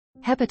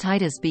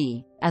Hepatitis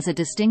B, as a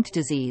distinct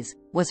disease,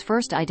 was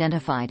first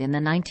identified in the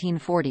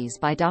 1940s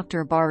by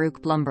Dr.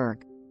 Baruch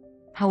Blumberg.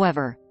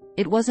 However,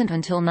 it wasn't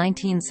until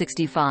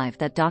 1965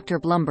 that Dr.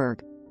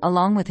 Blumberg,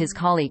 along with his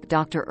colleague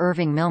Dr.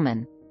 Irving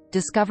Millman,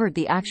 discovered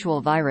the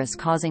actual virus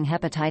causing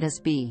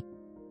hepatitis B.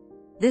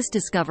 This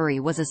discovery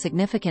was a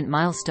significant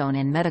milestone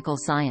in medical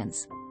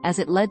science, as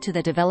it led to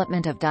the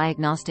development of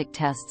diagnostic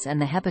tests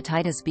and the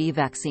hepatitis B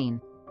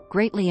vaccine,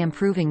 greatly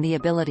improving the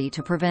ability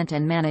to prevent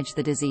and manage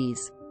the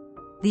disease.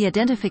 The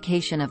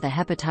identification of the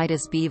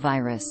hepatitis B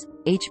virus,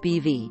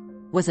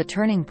 HBV, was a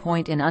turning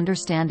point in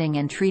understanding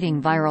and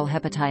treating viral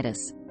hepatitis.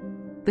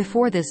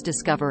 Before this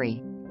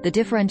discovery, the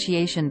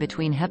differentiation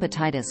between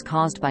hepatitis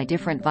caused by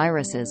different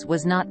viruses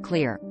was not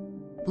clear.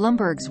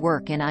 Blumberg's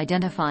work in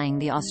identifying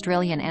the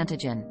Australian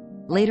antigen,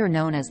 later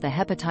known as the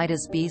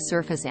hepatitis B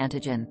surface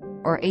antigen,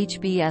 or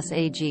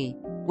HBsAg,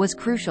 was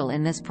crucial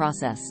in this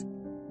process.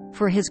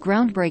 For his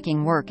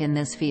groundbreaking work in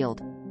this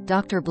field,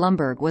 Dr.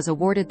 Blumberg was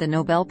awarded the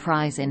Nobel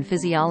Prize in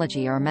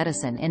Physiology or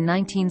Medicine in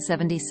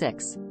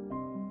 1976.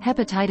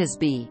 Hepatitis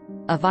B,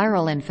 a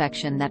viral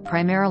infection that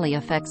primarily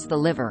affects the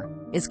liver,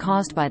 is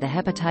caused by the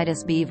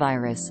hepatitis B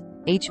virus,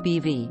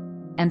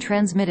 HBV, and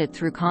transmitted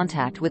through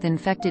contact with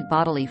infected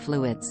bodily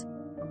fluids.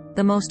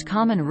 The most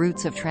common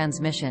routes of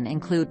transmission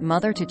include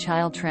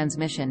mother-to-child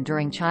transmission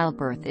during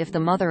childbirth if the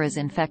mother is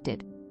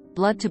infected,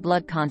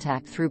 blood-to-blood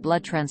contact through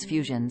blood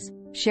transfusions,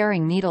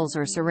 sharing needles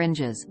or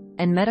syringes,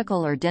 and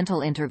medical or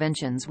dental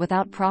interventions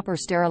without proper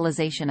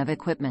sterilization of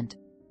equipment.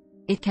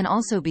 It can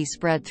also be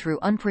spread through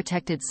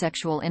unprotected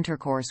sexual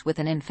intercourse with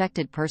an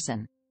infected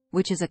person,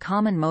 which is a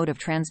common mode of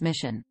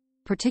transmission,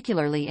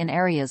 particularly in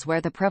areas where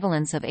the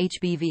prevalence of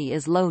HBV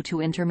is low to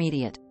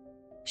intermediate.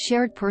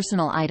 Shared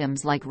personal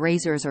items like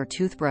razors or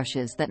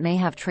toothbrushes that may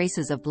have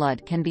traces of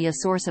blood can be a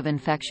source of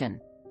infection,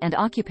 and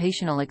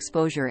occupational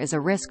exposure is a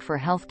risk for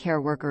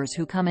healthcare workers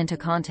who come into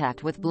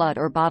contact with blood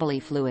or bodily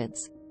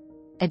fluids.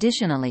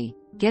 Additionally,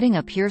 getting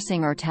a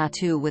piercing or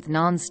tattoo with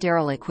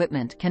non-sterile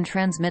equipment can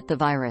transmit the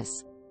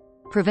virus.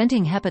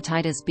 Preventing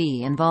hepatitis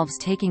B involves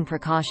taking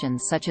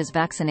precautions such as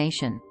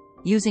vaccination,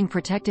 using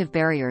protective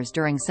barriers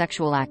during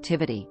sexual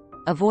activity,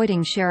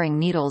 avoiding sharing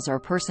needles or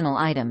personal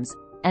items,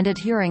 and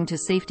adhering to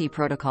safety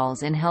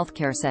protocols in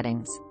healthcare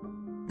settings.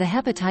 The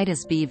hepatitis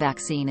B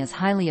vaccine is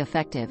highly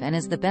effective and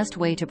is the best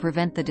way to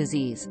prevent the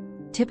disease,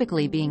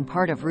 typically being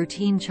part of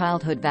routine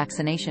childhood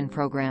vaccination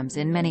programs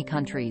in many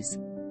countries.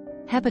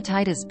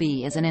 Hepatitis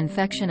B is an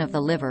infection of the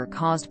liver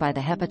caused by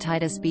the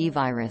hepatitis B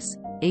virus,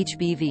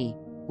 HBV,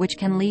 which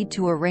can lead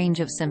to a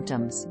range of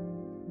symptoms.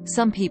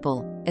 Some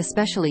people,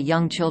 especially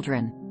young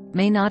children,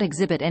 may not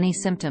exhibit any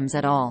symptoms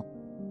at all.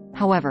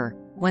 However,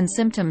 when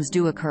symptoms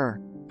do occur,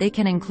 they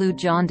can include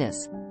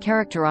jaundice,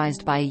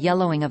 characterized by a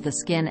yellowing of the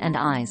skin and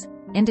eyes,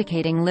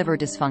 indicating liver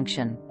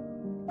dysfunction.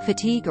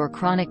 Fatigue or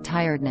chronic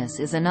tiredness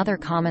is another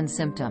common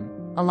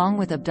symptom, along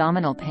with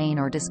abdominal pain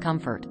or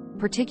discomfort,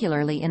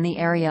 particularly in the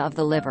area of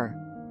the liver.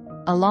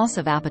 A loss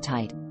of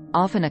appetite,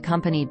 often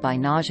accompanied by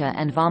nausea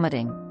and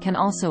vomiting, can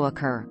also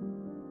occur.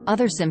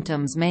 Other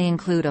symptoms may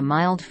include a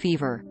mild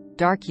fever,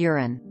 dark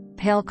urine,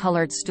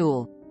 pale-colored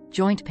stool,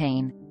 joint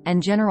pain,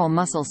 and general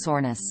muscle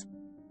soreness.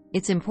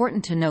 It's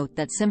important to note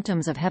that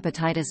symptoms of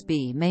hepatitis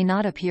B may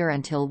not appear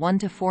until 1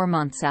 to 4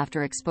 months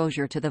after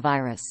exposure to the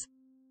virus.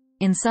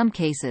 In some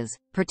cases,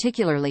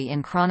 particularly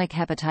in chronic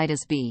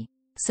hepatitis B,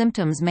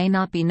 symptoms may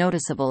not be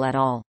noticeable at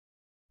all.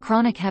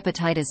 Chronic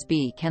hepatitis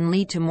B can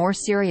lead to more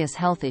serious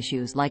health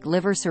issues like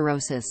liver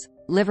cirrhosis,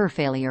 liver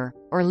failure,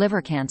 or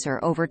liver cancer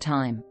over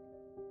time.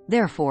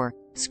 Therefore,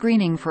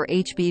 screening for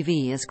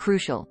HBV is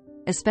crucial,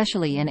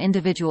 especially in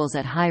individuals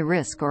at high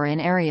risk or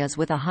in areas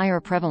with a higher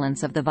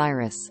prevalence of the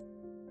virus.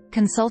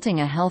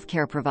 Consulting a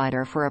healthcare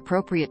provider for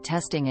appropriate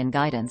testing and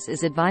guidance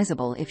is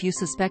advisable if you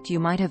suspect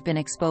you might have been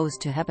exposed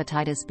to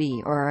hepatitis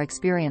B or are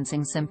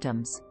experiencing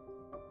symptoms.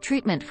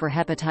 Treatment for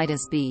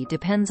hepatitis B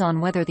depends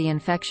on whether the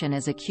infection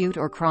is acute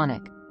or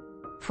chronic.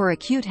 For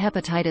acute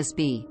hepatitis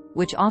B,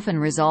 which often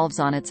resolves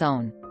on its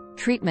own,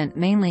 treatment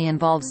mainly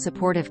involves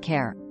supportive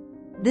care.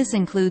 This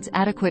includes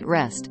adequate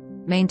rest,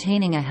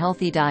 maintaining a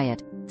healthy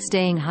diet,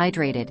 staying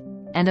hydrated,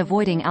 and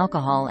avoiding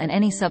alcohol and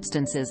any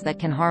substances that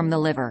can harm the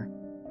liver.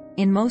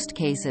 In most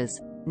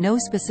cases, no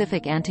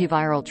specific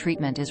antiviral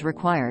treatment is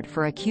required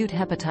for acute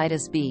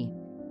hepatitis B.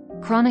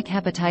 Chronic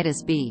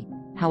hepatitis B,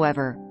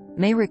 however,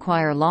 may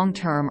require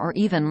long-term or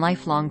even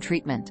lifelong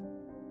treatment.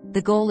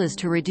 The goal is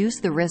to reduce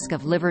the risk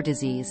of liver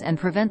disease and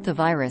prevent the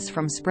virus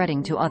from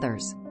spreading to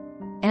others.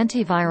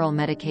 Antiviral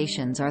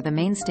medications are the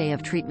mainstay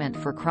of treatment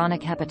for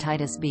chronic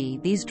hepatitis B.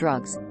 These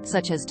drugs,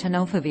 such as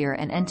tenofovir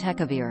and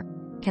entecavir,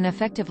 can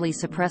effectively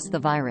suppress the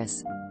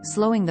virus,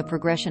 slowing the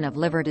progression of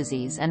liver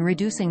disease and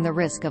reducing the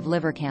risk of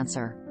liver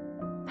cancer.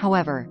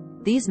 However,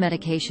 these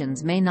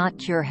medications may not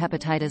cure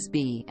hepatitis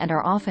B and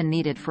are often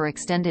needed for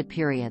extended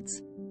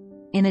periods.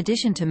 In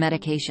addition to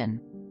medication,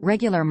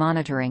 regular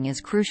monitoring is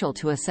crucial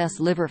to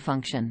assess liver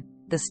function,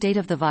 the state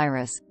of the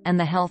virus, and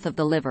the health of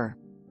the liver.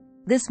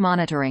 This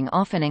monitoring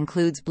often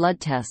includes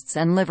blood tests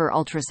and liver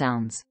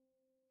ultrasounds.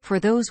 For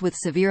those with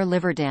severe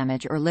liver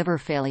damage or liver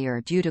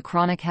failure due to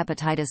chronic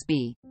hepatitis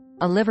B,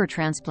 a liver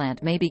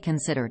transplant may be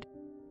considered.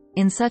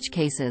 In such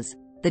cases,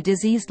 the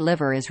diseased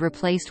liver is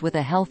replaced with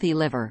a healthy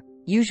liver,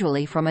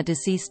 usually from a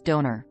deceased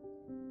donor.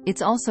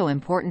 It's also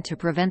important to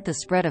prevent the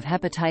spread of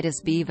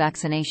hepatitis B.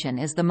 Vaccination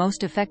is the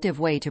most effective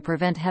way to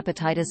prevent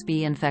hepatitis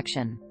B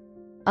infection.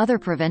 Other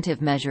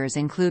preventive measures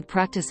include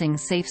practicing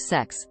safe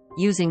sex,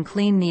 using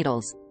clean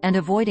needles, and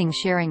avoiding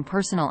sharing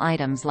personal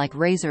items like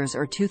razors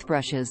or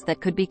toothbrushes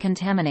that could be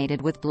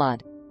contaminated with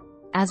blood.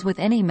 As with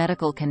any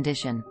medical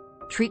condition,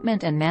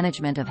 treatment and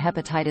management of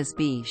hepatitis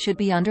B should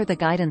be under the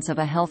guidance of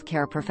a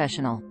healthcare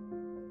professional.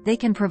 They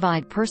can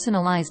provide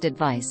personalized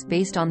advice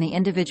based on the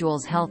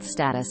individual's health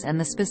status and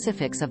the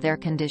specifics of their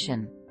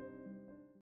condition.